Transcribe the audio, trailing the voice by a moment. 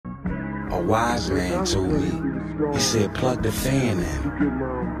A wise man told me, he said plug the fan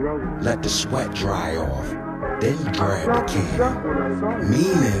in, let the sweat dry off, then grab the cannon.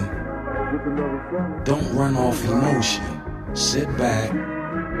 Meaning, don't run off emotion. Sit back,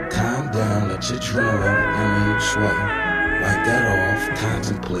 calm down, let your adrenaline, sweating, wipe that off,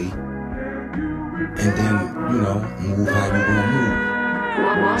 contemplate, and then, you know, move how you gonna move.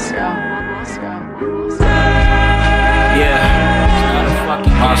 Yeah,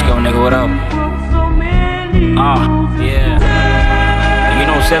 Moscow, nigga, what up? Yeah. You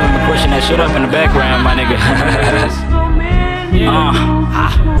know, Seven been pushing that shit up in the background, my nigga.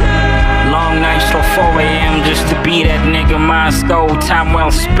 Long nights till 4 a.m. just to be that nigga Moscow. Time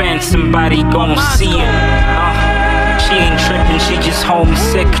well spent, somebody gon' see it. She ain't trippin', she just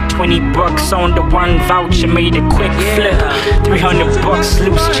homesick. 20 bucks on the one voucher, made a quick flip. 300 bucks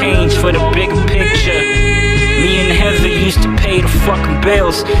loose change for the big picture. Me and Heather used to pay the fucking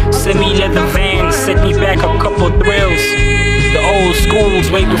bills. Semi-leather van, set me back a couple thrills. The old schools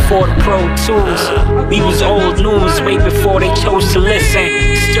way before the Pro Tools. We was old news way before they chose to listen.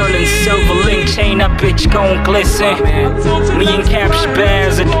 Sterling silver link chain, that bitch gon' glisten. Me and Cap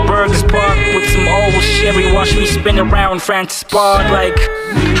Shabazz at the Burgers Park with some old Sherry. Watch me spin around Francis Baard like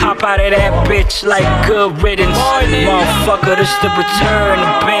hop out of that bitch like good riddance. Motherfucker, this the return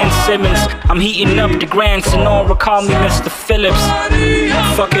of Ben Simmons. I'm heating up the Grand Sonora, call me Mr. Phillips.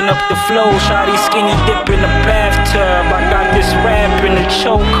 Fucking up the flow, shawty skinny dip in the bathtub. I got this rap in the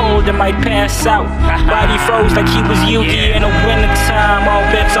chokehold that might pass out. Body froze like he was Yugi in the wintertime. All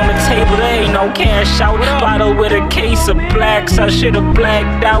bets on the table, there ain't no cash out. Bottle with a case of blacks, I should've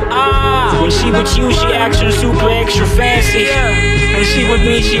blacked out. When she with you, she action super extra fancy. And she with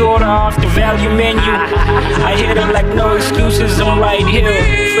me, she order off the value menu. I hit her like no excuses, I'm right here.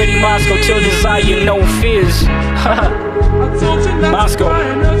 Freddie Moscow till desire, no fears. Moscow.